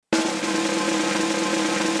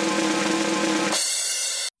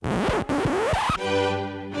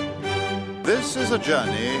is a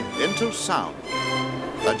journey into sound.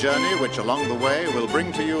 A journey which along the way will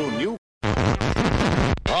bring to you new...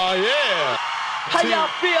 Oh, yeah! How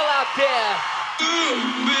y'all feel out there? Baby!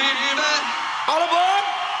 All aboard?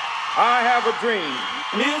 I have a dream.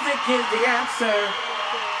 Music is the answer.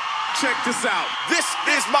 Check this out. This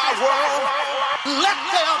is my world. Let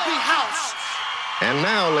there be house. And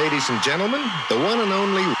now, ladies and gentlemen, the one and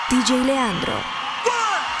only DJ Leandro. 1,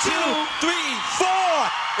 2, 3, 4.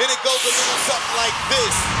 And it goes a little something like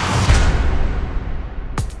this.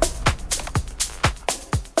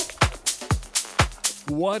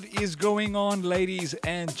 What is going on, ladies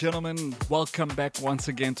and gentlemen? Welcome back once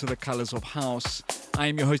again to the Colors of House. I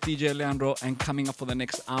am your host, DJ Leandro, and coming up for the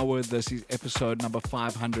next hour, this is episode number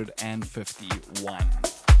 551.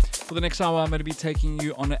 For the next hour, I'm going to be taking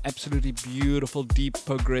you on an absolutely beautiful, deep,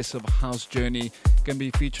 progressive house journey. Going to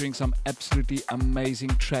be featuring some absolutely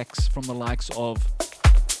amazing tracks from the likes of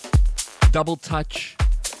Doubletouch,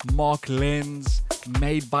 Marc Lenz,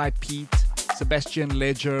 Made by Pete, Sébastien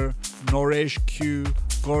Leger, Noraj Cue,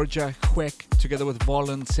 Gorje Hwek, together with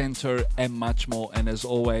Volin Sentir, and much more. And as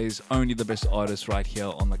always, only the best artists right here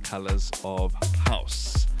on the Colors of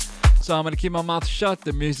House. So I'm going to keep my mouth shut.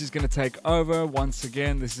 The music's going to take over. Once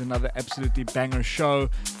again, this is another absolutely banger show.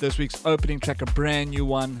 This week's opening track, a brand new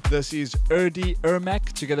one. This is Erdi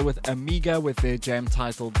Irmak together with Amega with their jam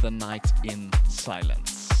titled The Night in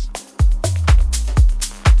Silence.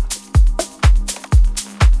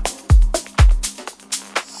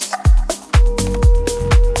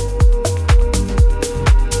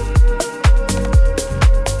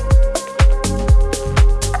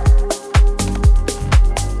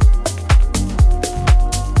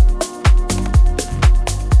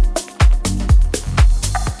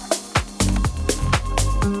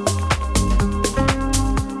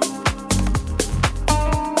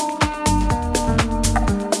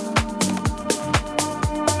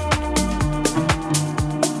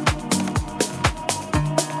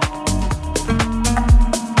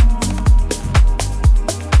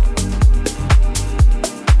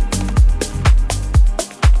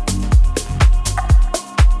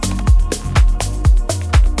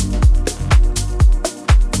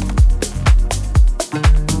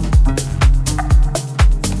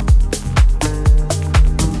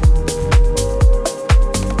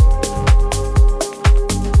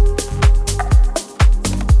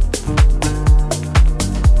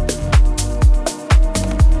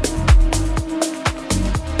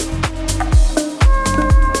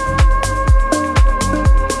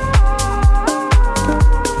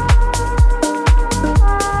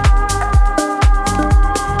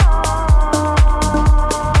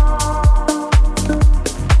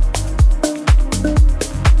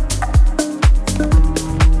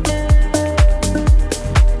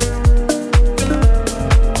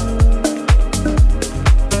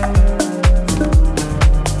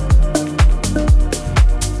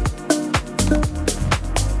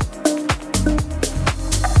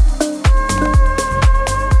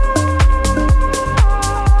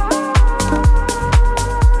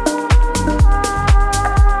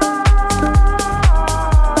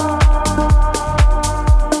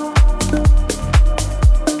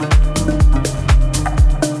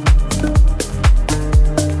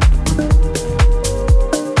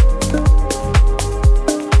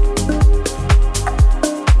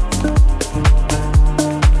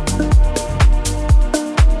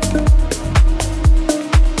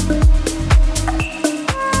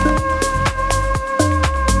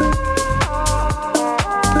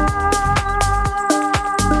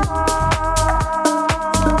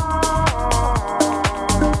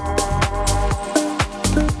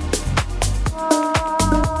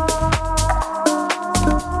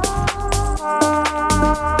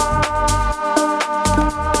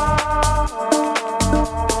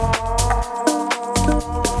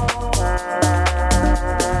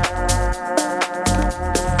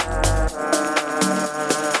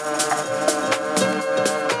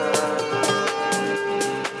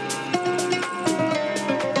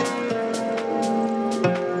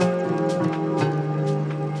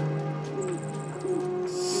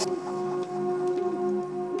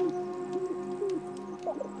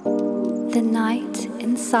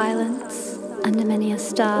 Silence under many a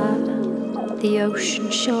star, the ocean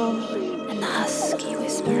shore and the husky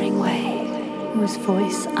whispering wave, whose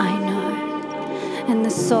voice I know, and the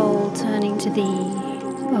soul turning to thee,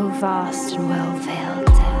 O vast and well-veiled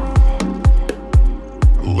death.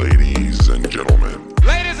 Ladies and gentlemen.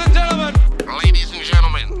 Ladies and gentlemen. Ladies and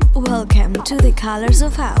gentlemen. Welcome to the Colors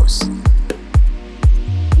of House.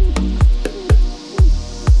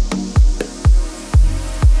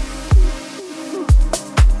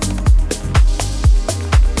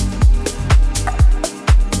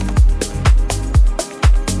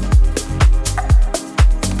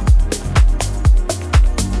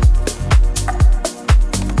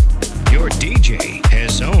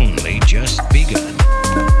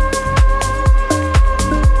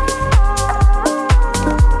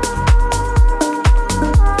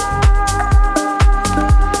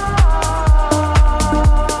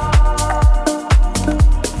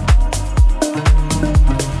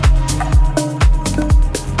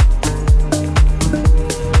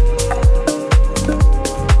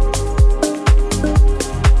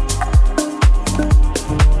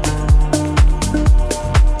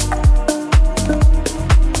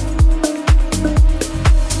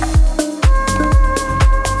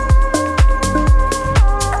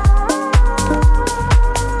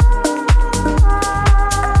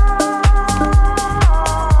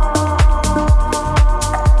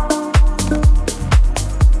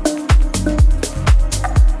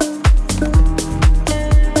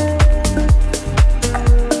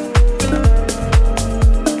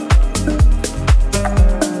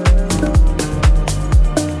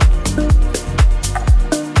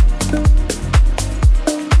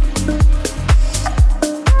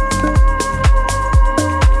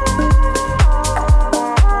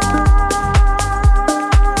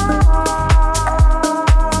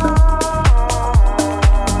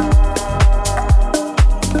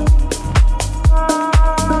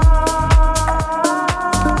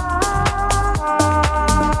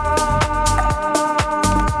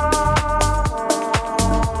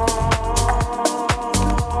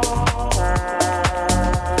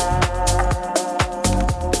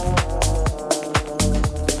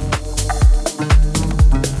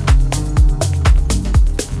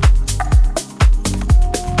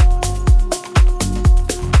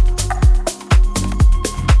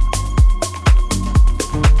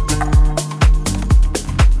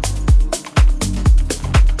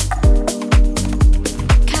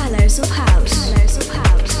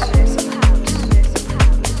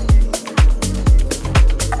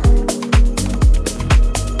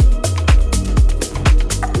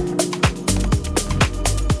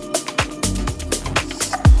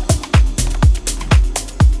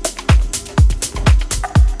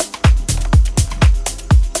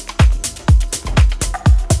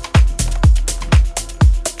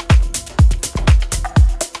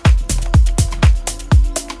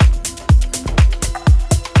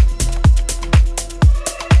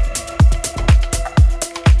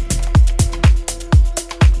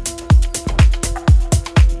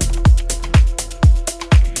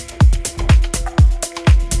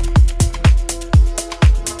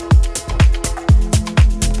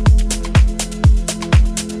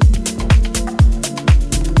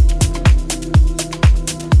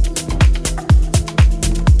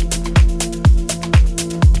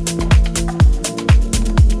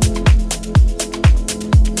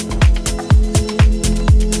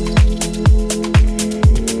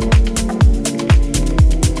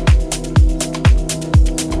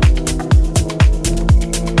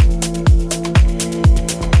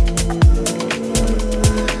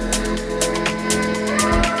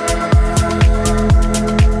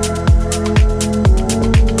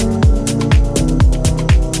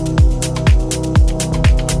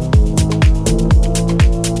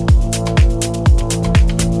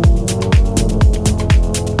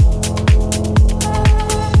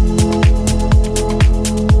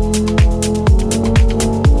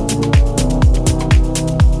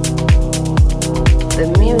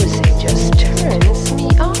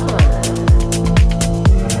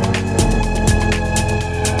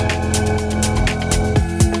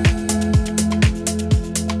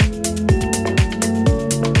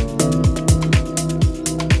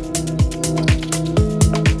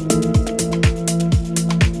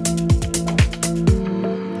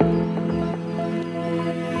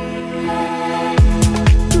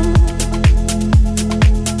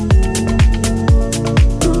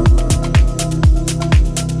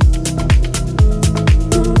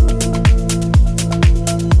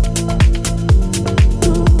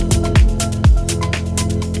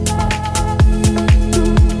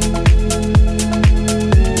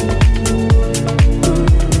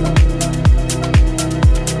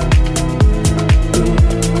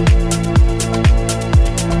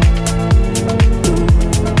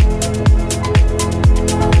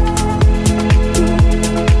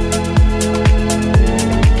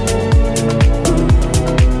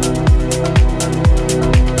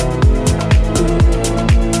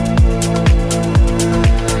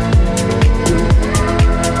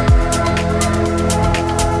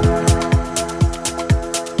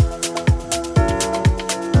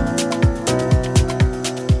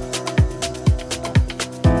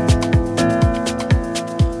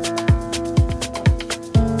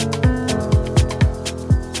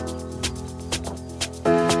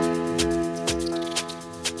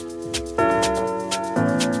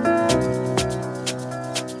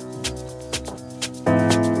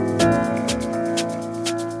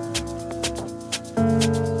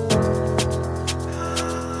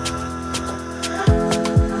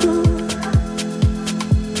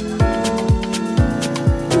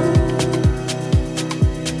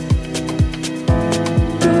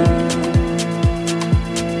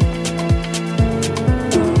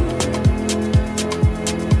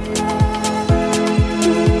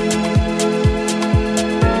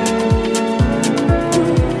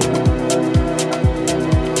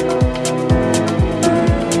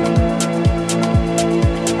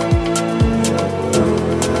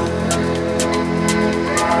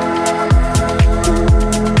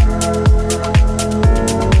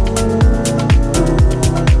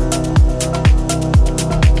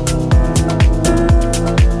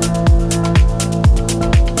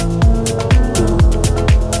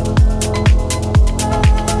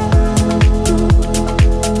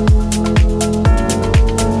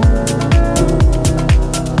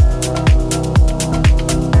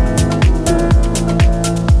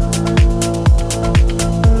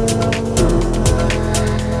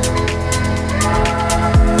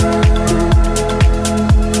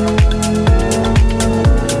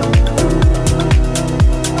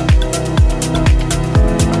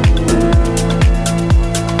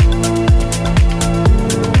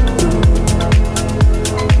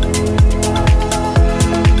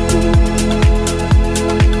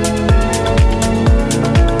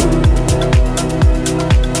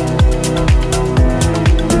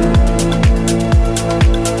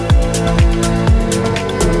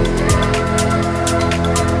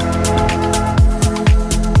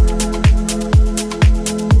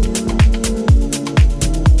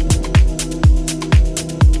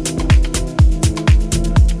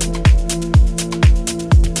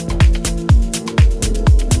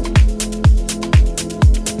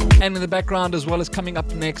 And in the background, as well as coming up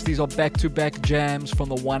next, these are back-to-back jams from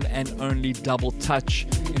the one and only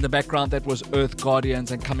Doubletouch. In the background, that was Earth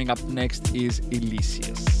Gaurdians, and coming up next is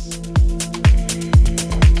Eleusis.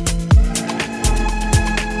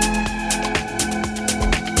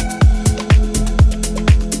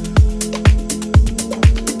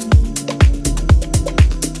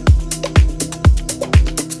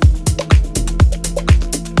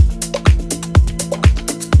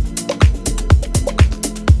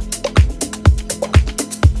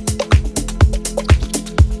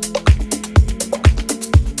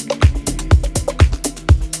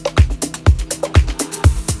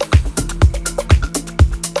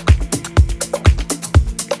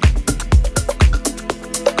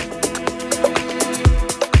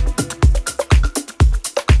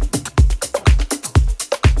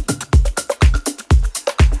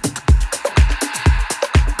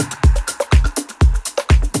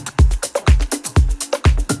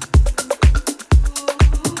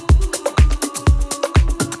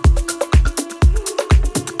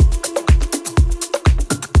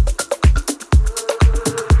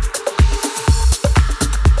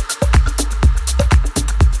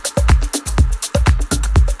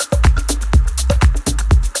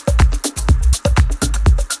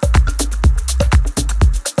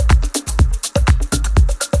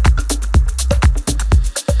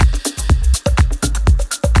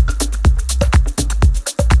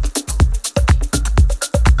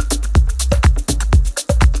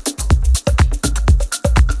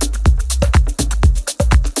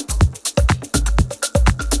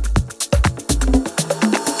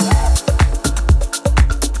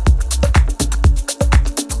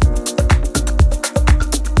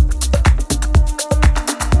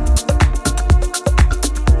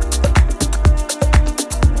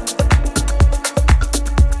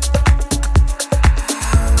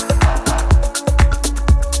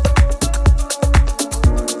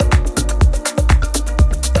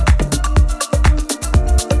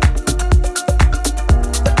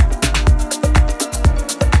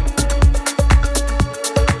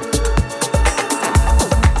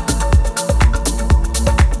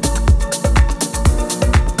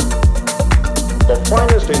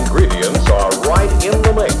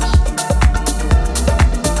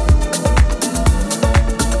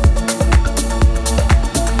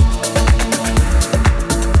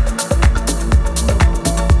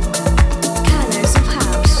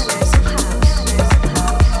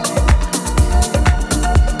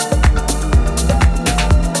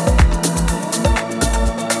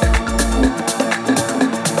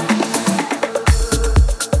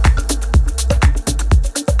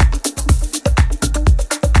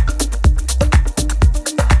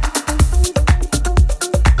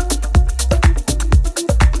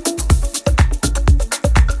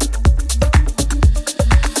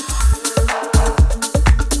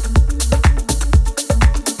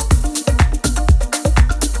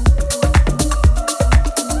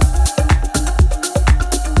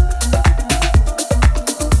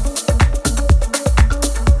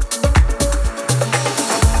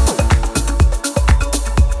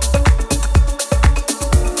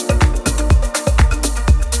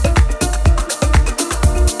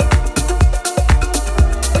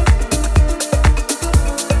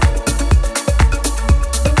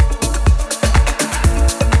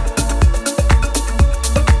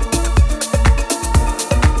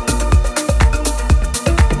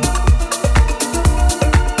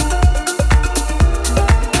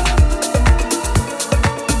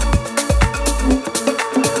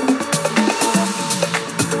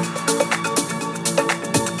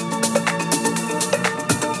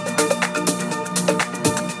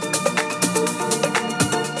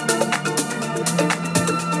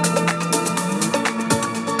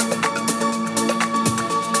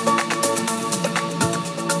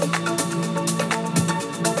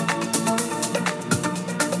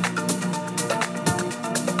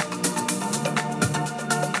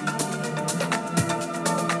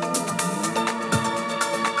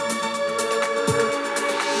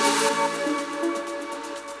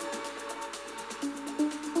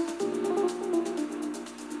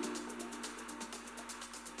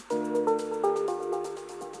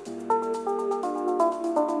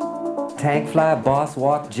 Tank Fly, Boss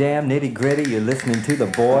Walk, Jam, Nitty Gritty. You're listening to the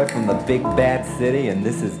boy from the big bad city, and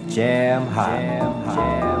this is Jam Hot. Jam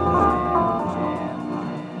Hot.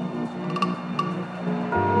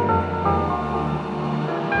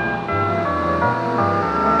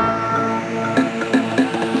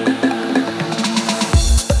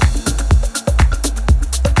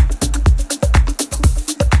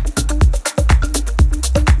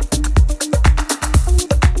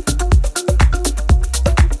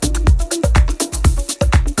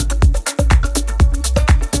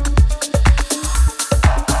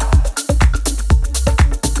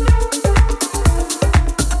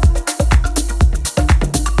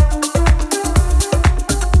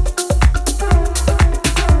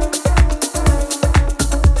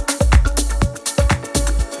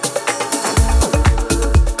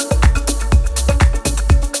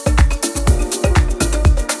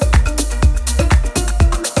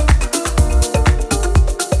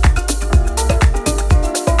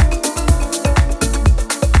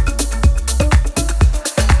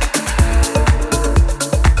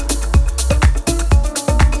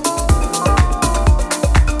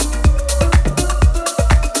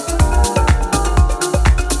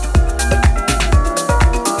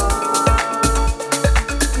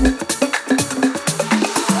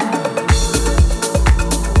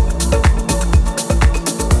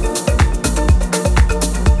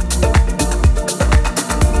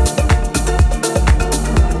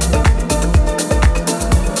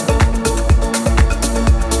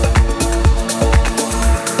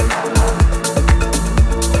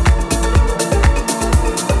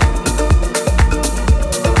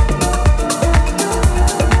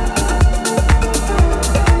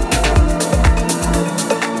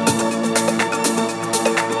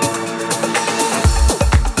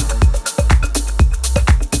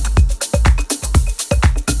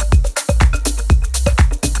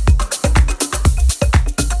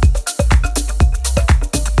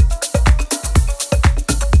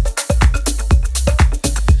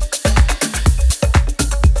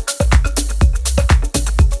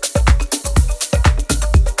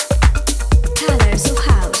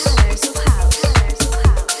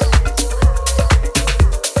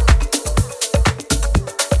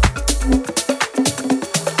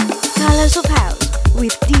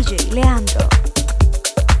 with DJ Leandro.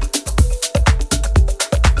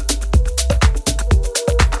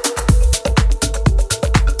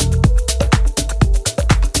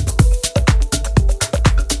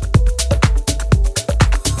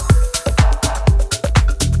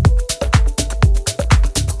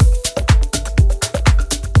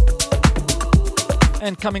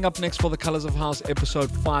 And coming up next for the Colors of House episode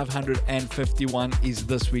 551 is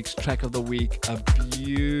this week's track of the week, a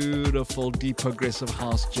beautiful deep progressive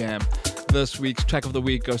house jam. This week's track of the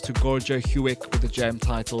week goes to Gorje Hewek with the jam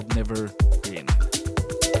titled Never Been.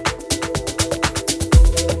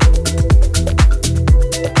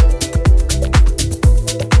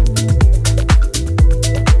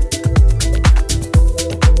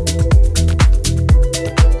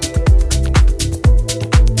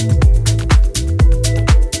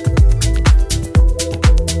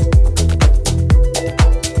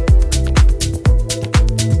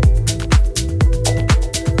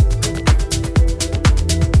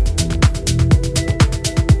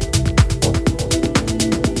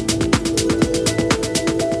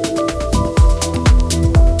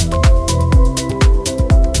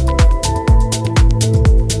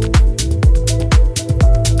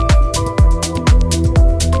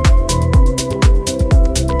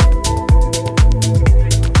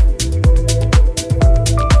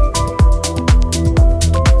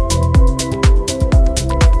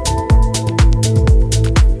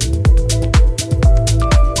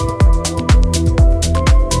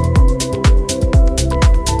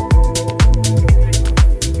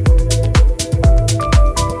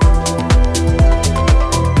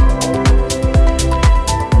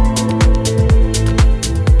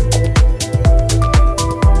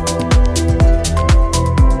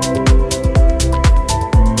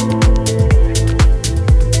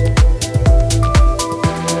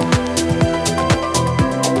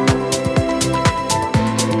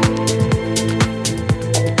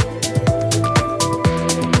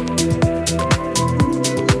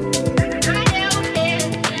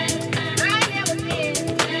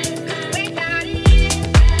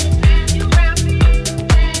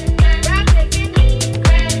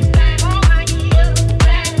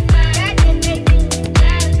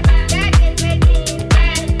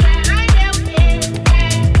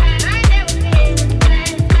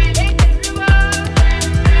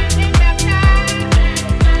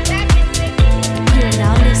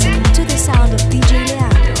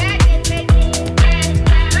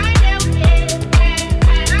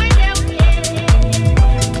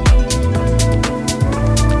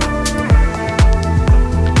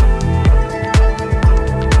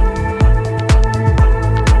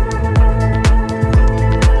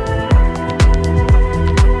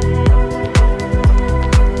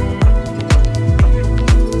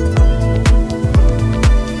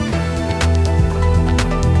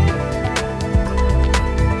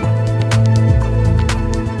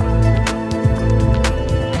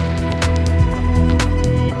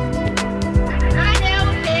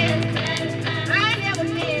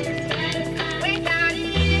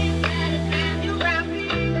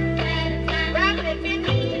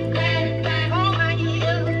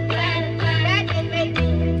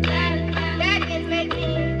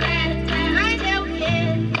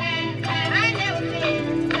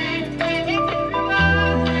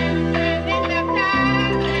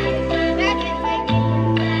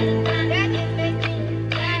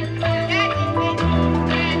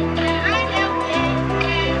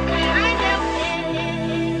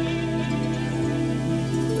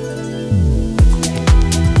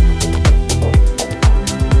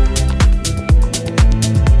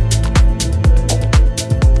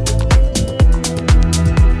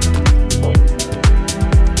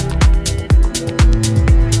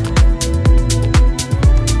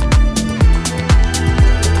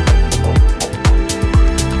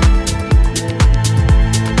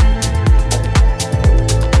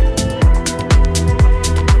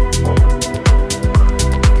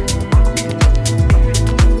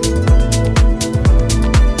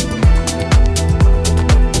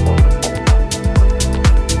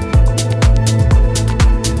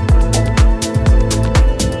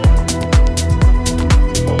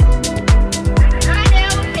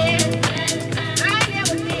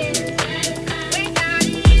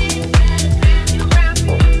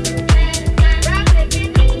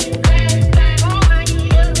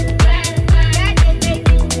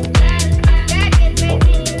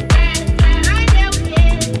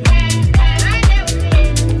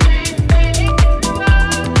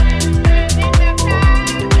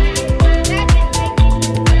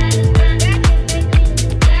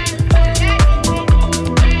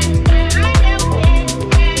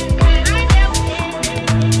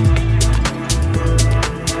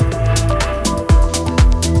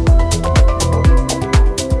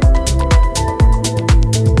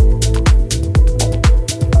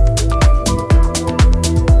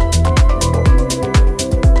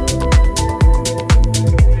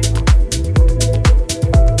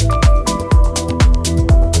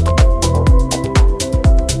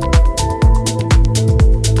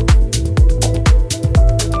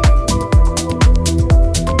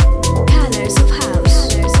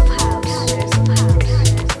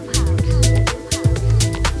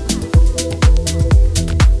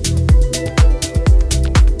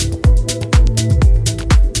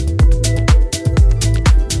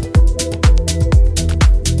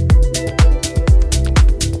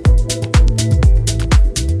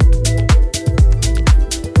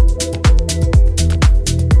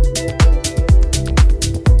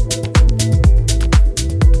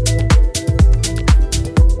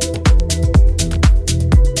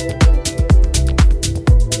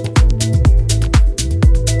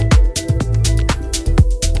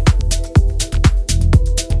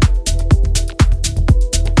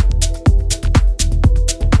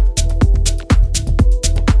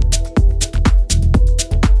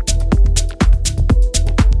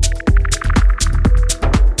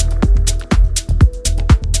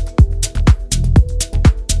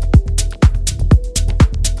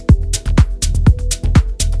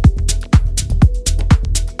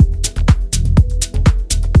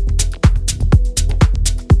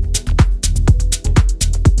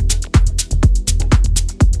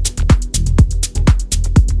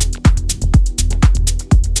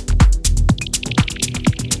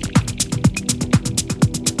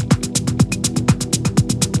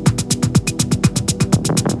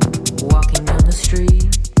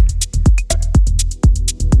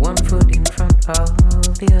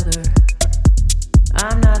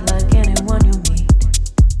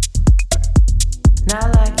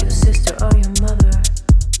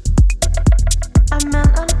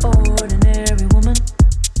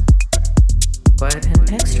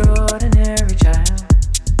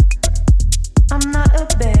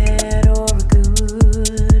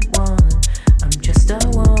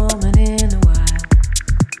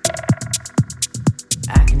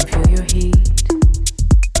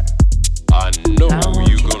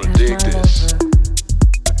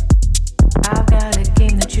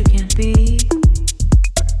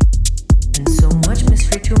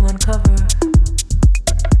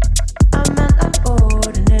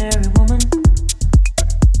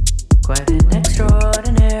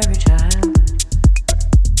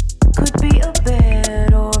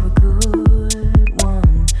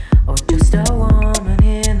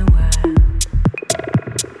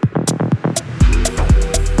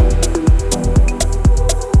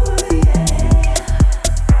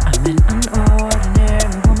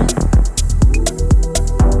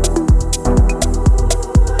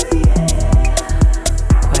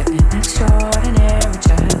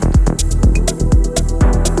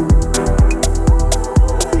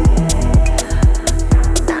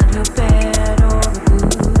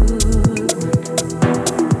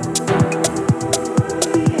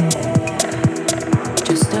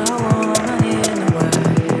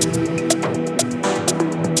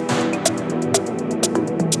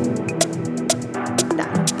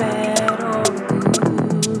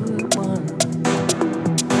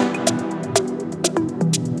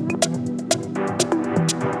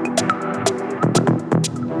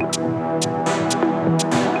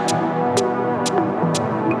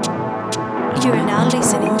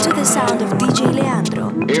 the sound of DJ Leandro.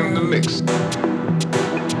 In the mix.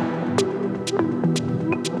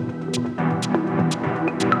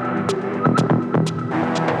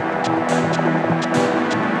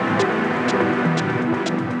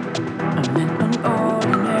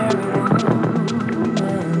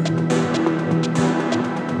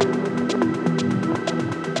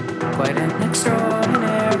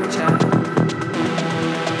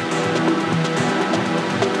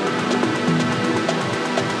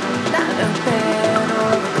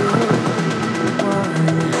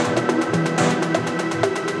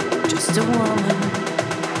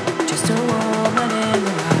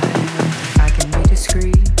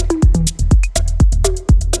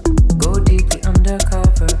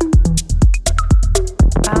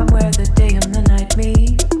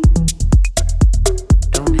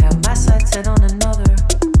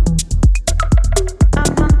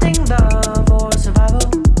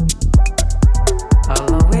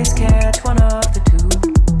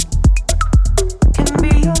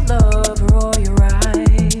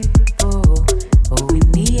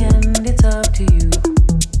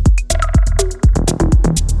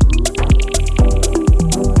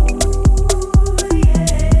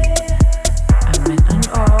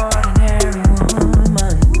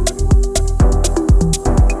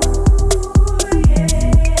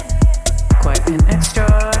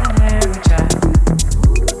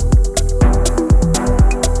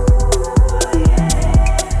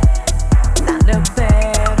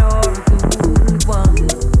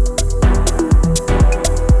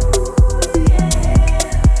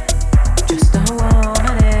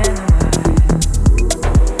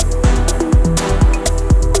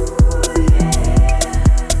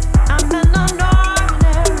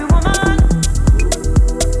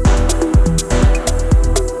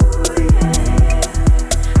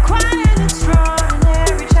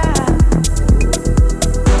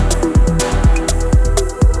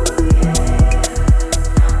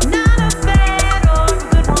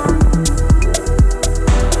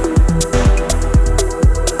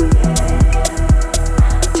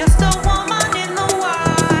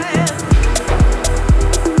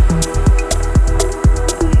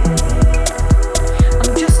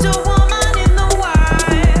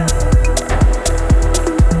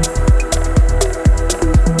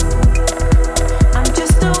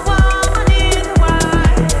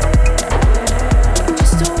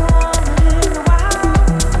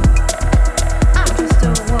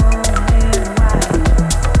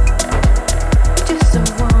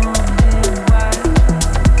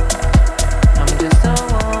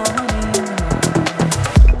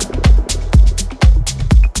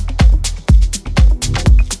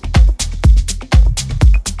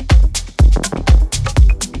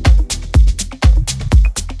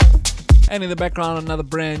 And in the background, another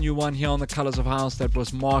brand new one here on the Colors of House. That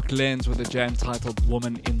was Marc Lenz with a jam titled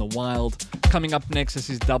Woman in the Wild. Coming up next is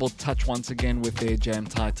his Doubletouch once again with their jam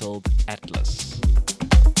titled Atlas.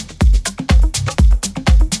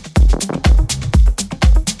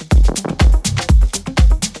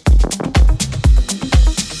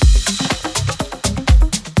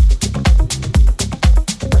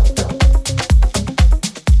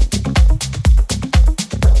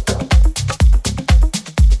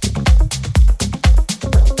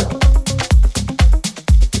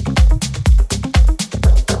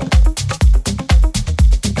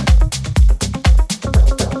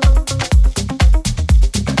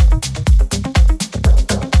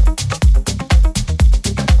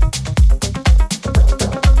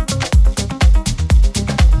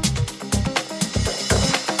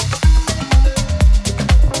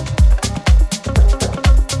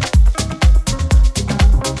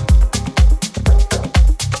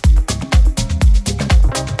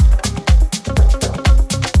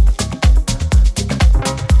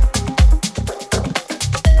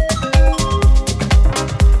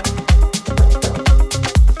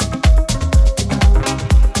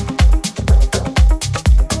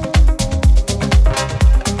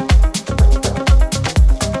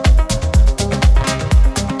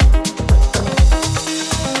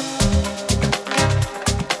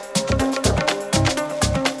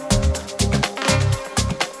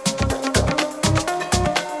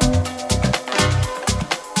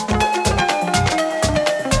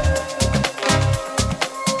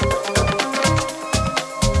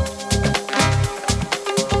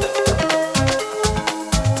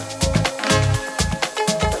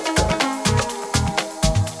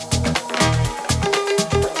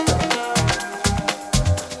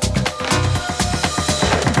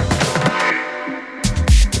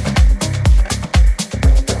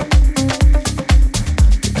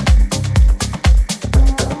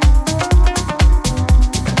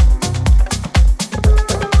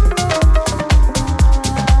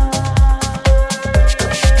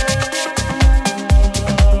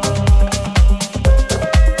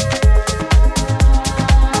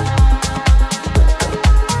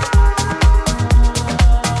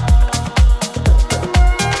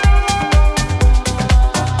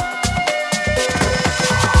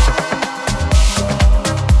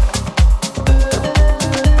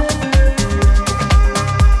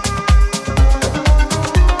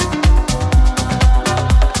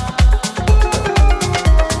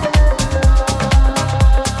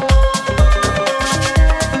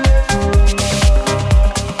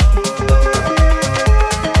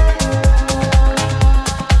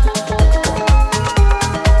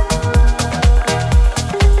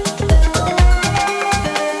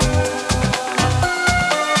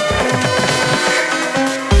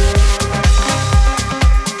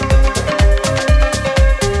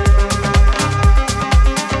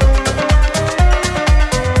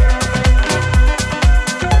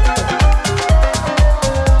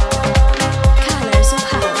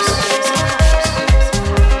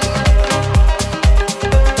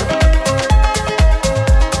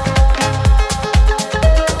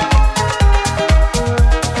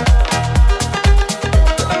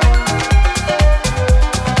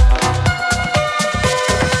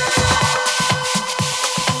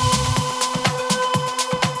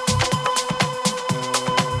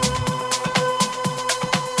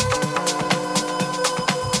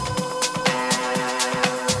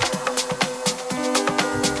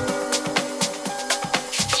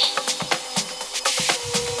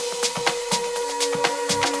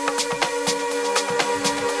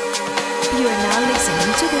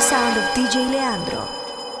 of DJ Leandro.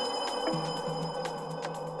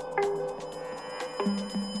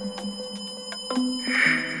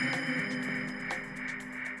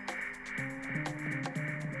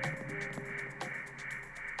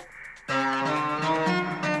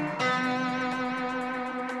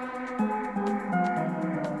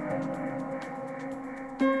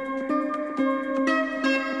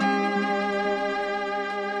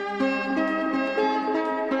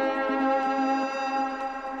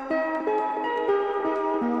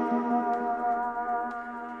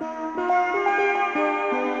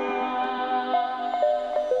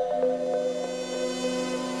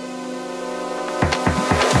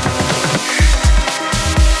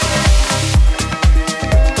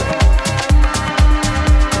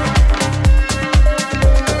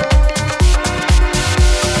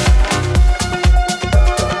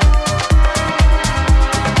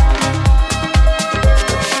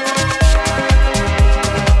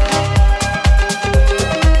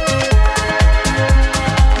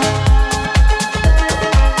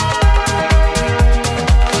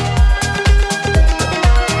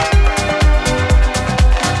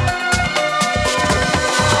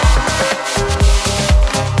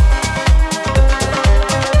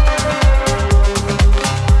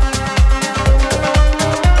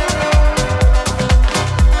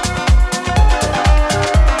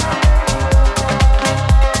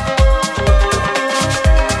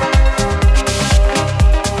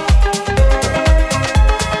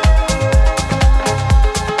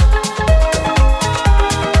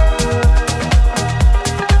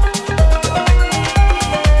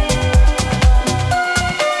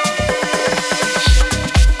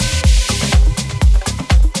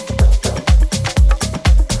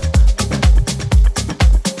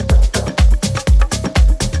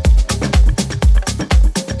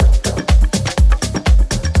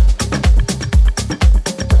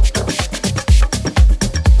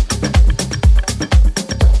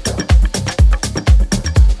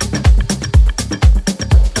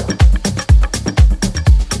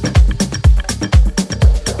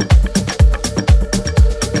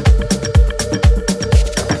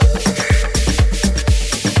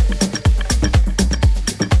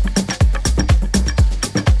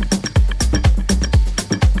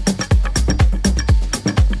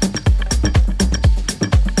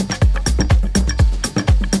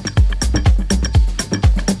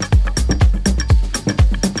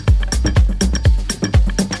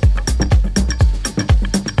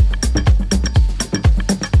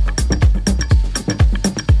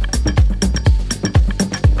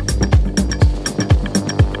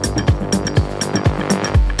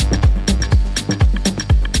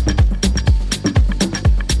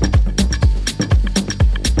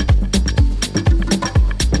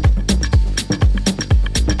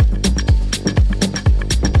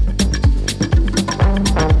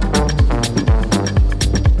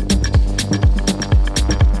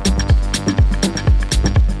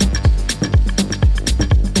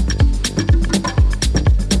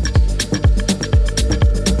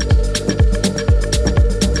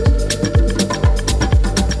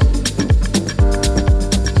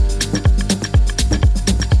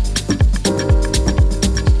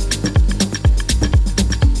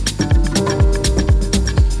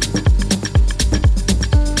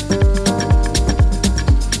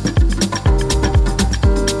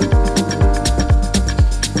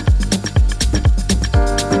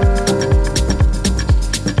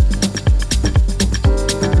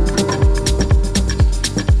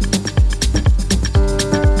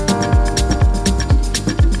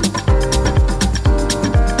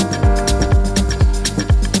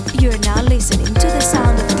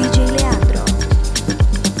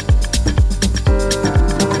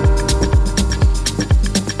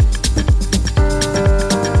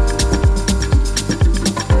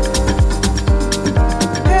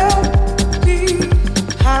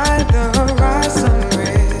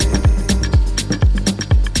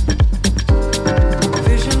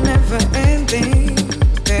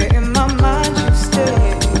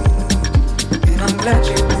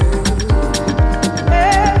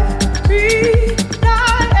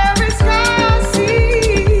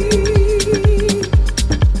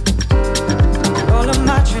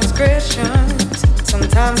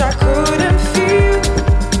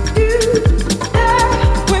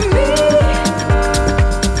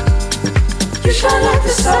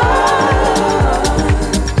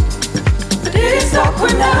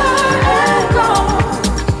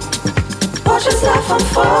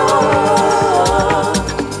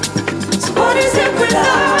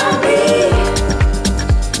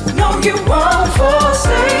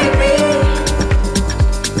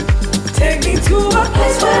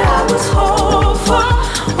 Where I was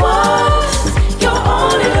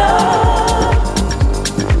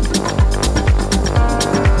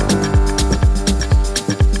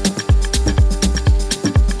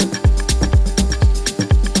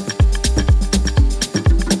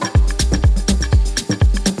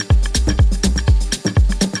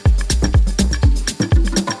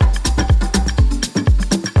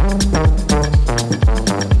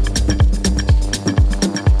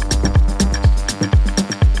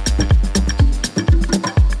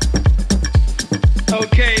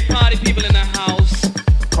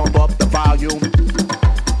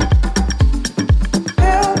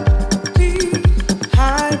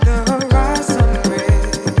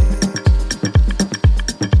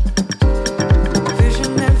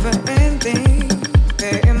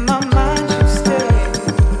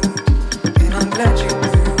let you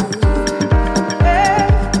through.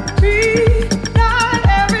 Every night,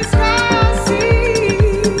 every sky I see.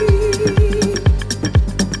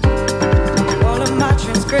 All of my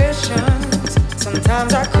transgressions,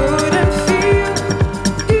 sometimes I couldn't feel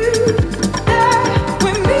you there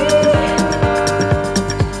with me.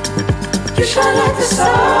 You shine like the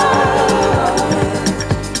sun,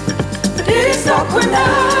 but it is dark when I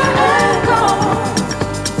am gone.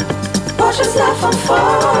 Watch us laugh and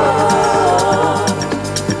fall.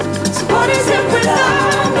 So what is it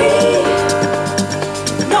without me?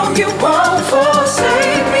 No, you won't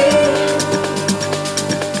forsake me.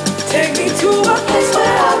 Take me to a place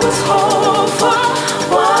where I was whole for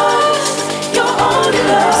once. Your only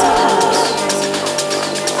love.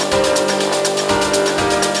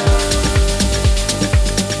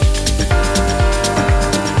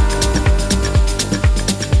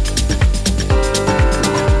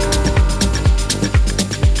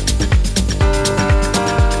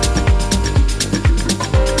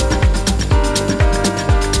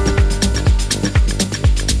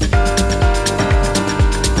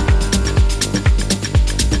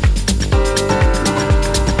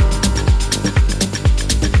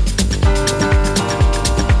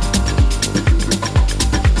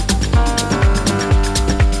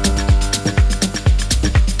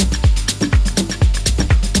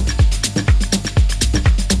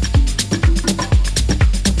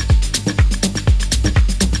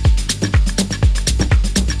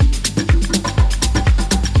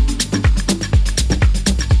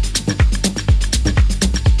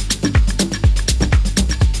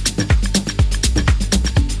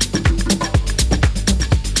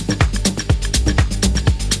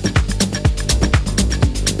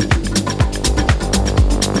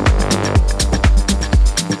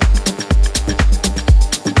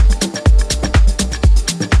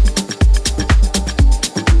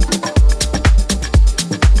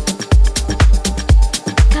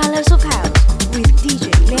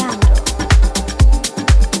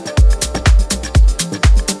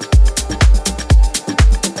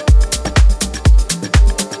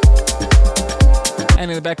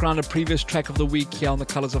 A previous track of the week here on the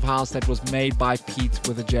Colors of House that was made by Pete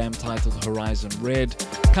with a jam titled Horizon Red.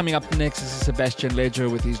 Coming up next is Sébastien Leger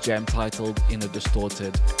with his jam titled In a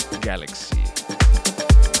Distorted Galaxy.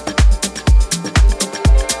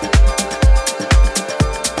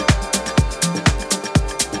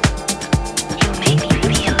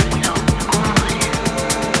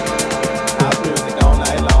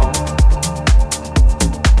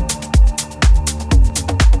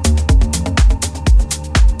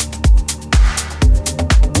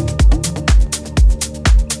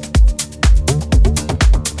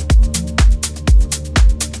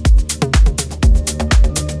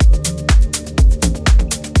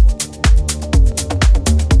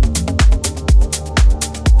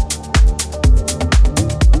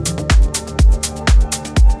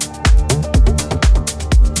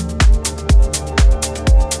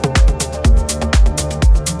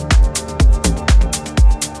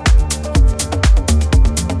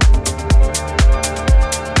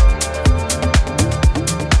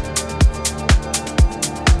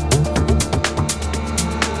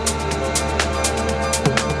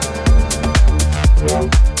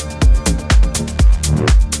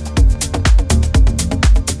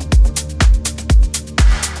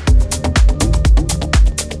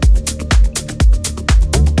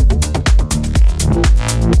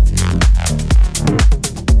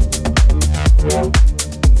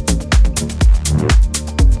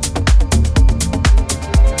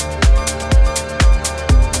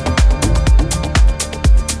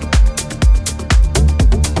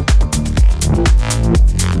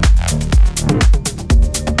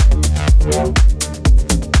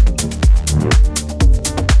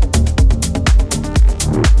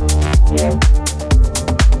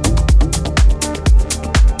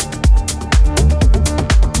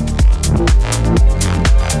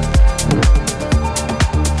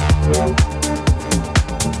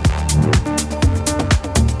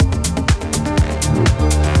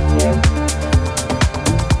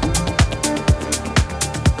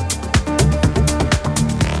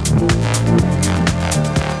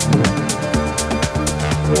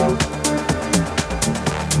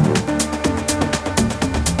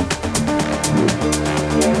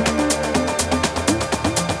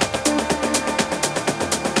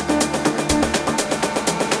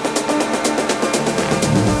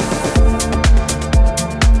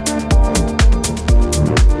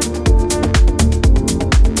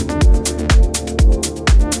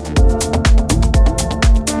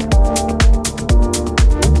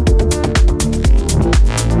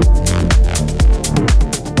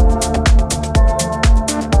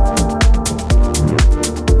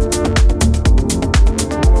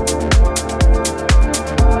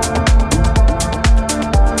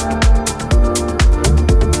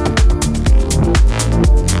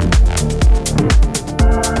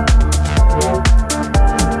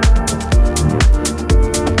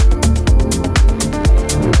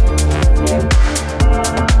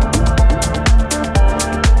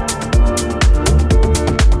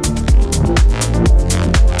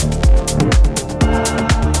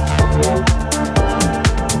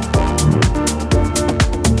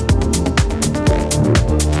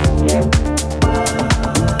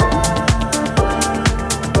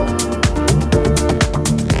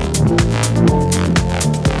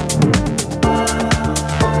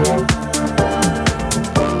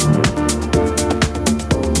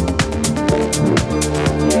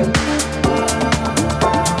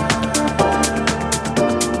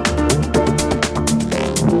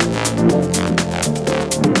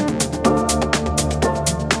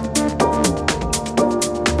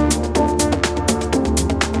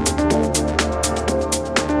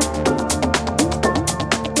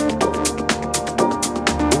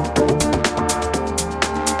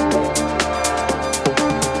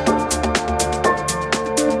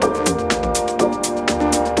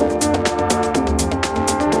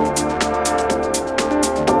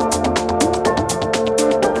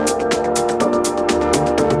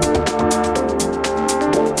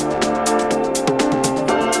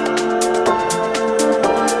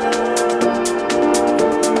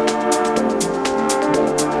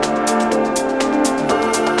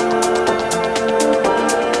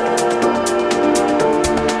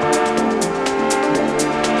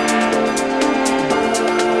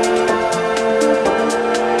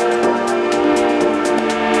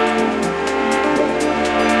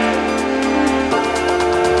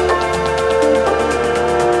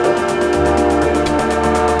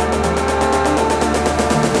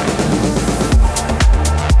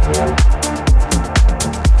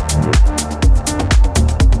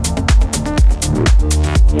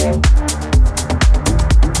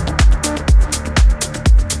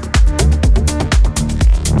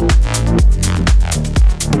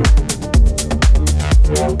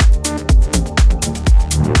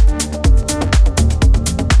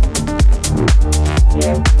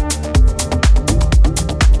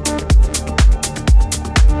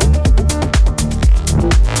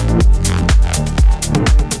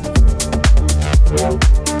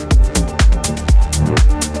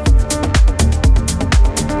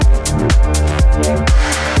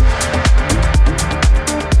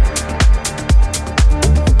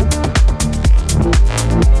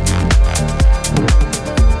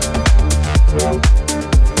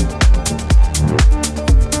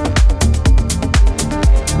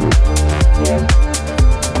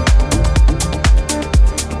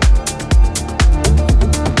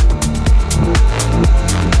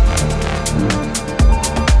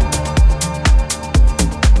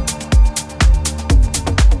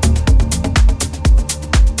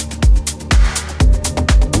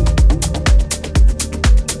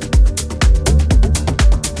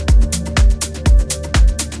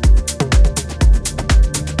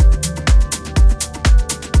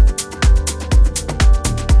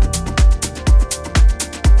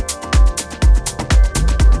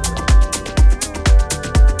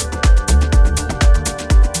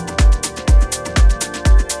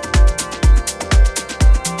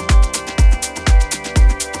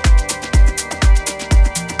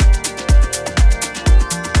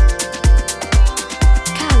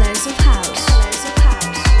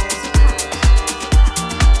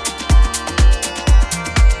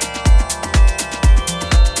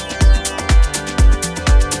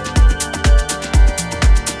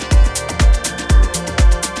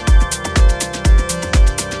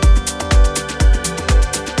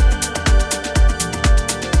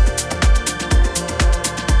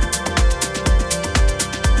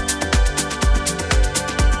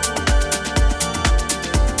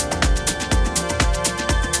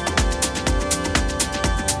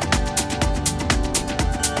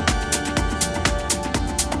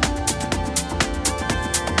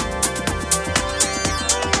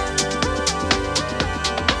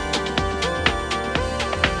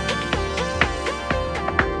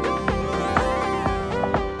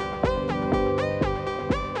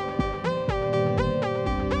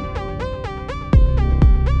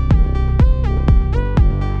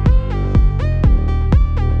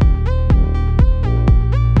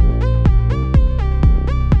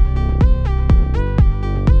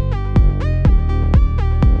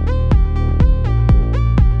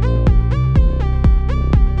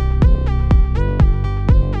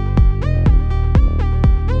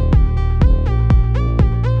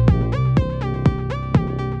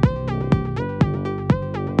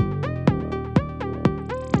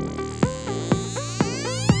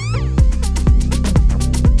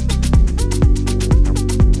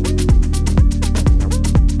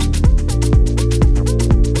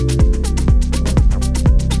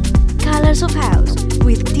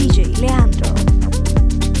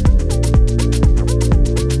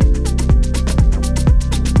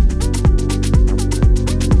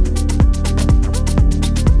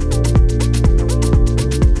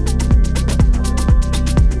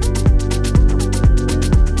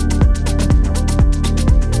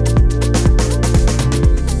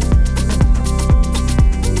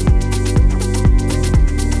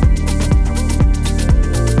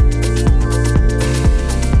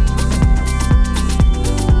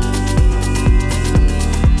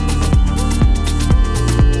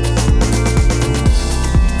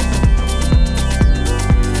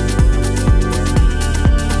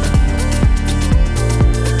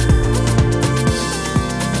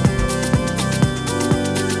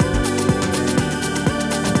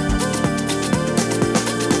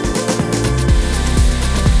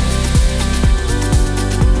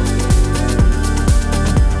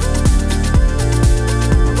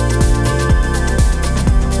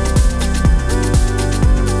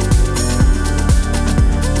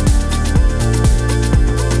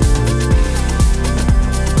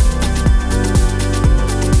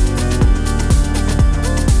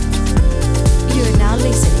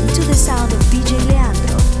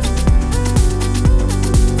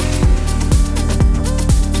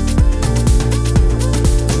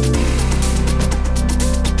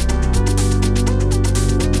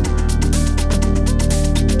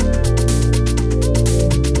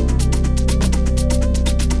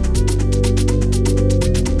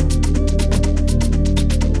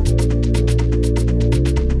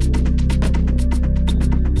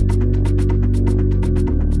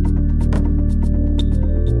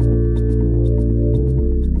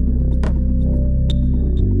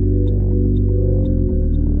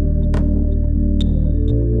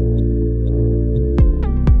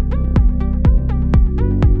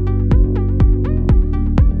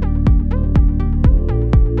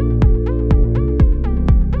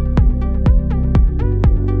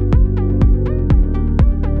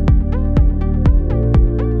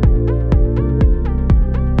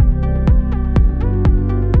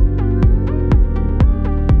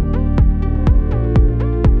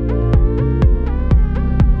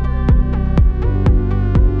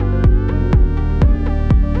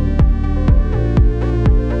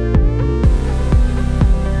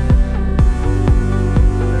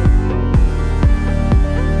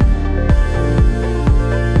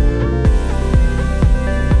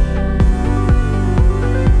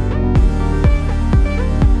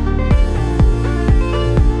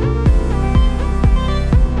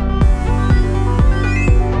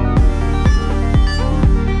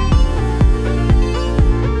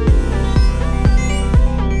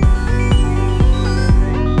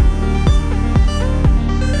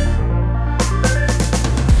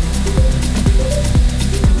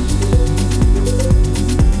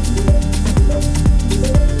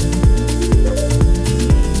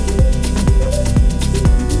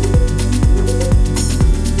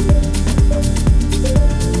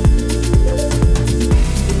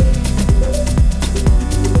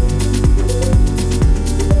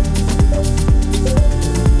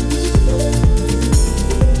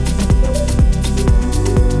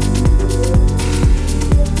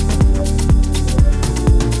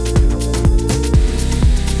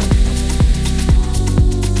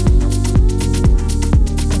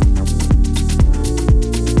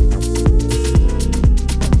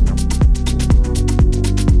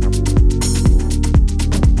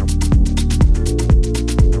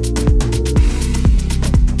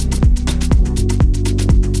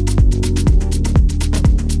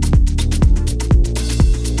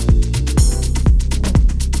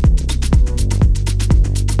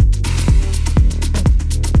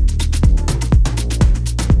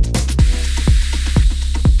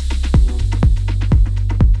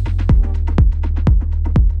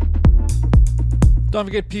 Don't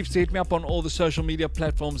forget, peeps, to hit me up on all the social media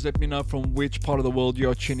platforms. Let me know from which part of the world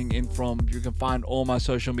you're tuning in from. You can find all my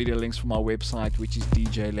social media links from my website, which is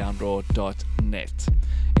djleandro.net.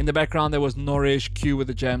 In the background, there was Noraj Cue with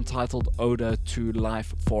a jam titled Ode to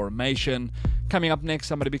Life Formation. Coming up next,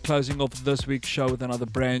 I'm going to be closing off this week's show with another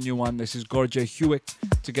brand new one. This is Gorje Hewek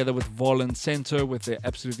together with Volin Sentir with their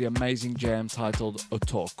absolutely amazing jam titled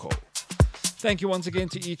Otoko. Thank you once again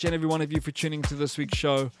to each and every one of you for tuning to this week's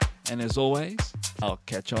show. And as always, I'll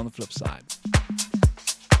catch you on the flip side.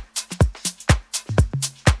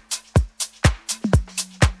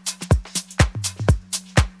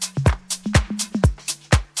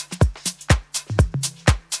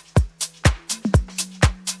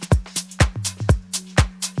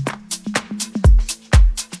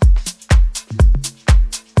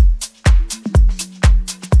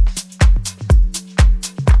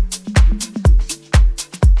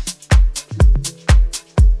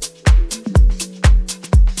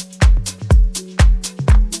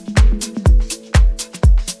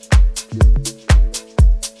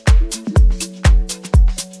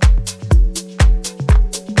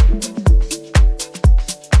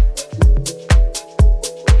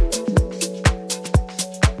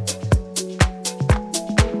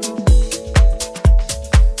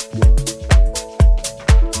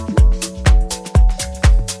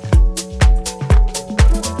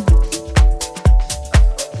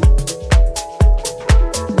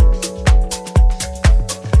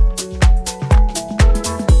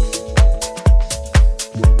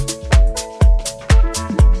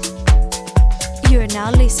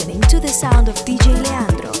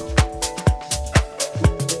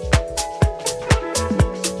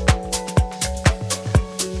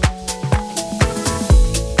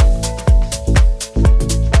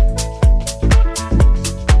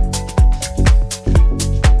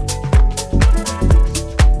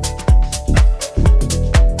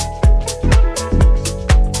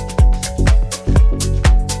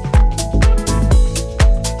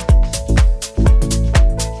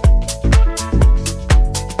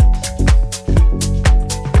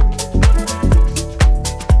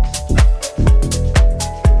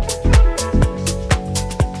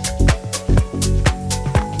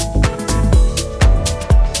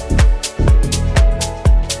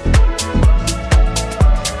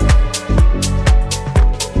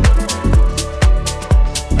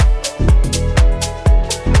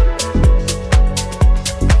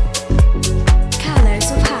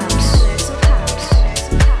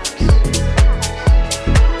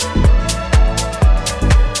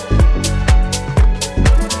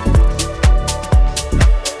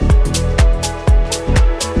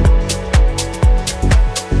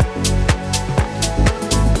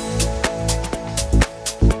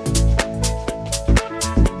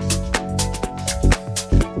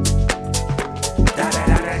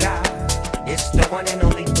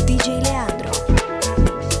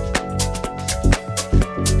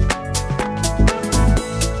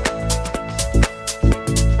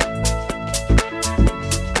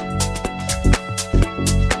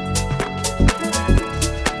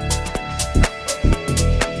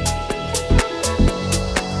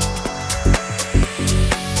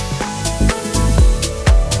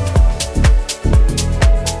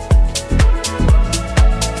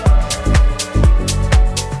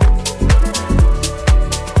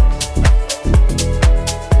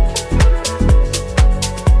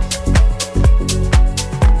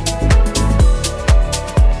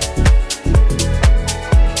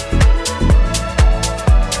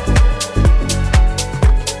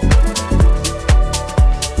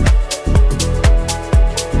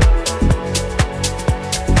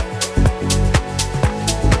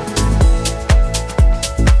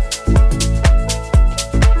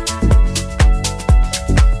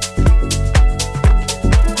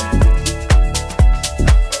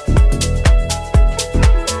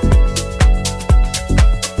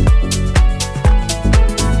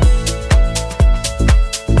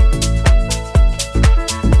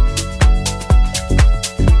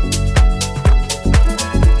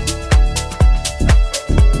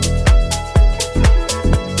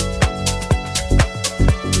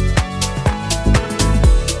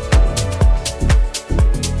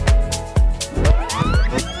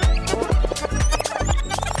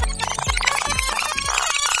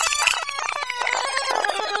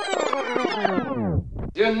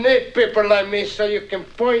 You need people like me so you can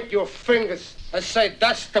point your fingers and say,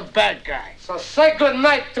 that's the bad guy. So say good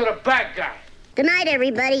night to the bad guy. Good night,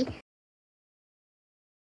 everybody.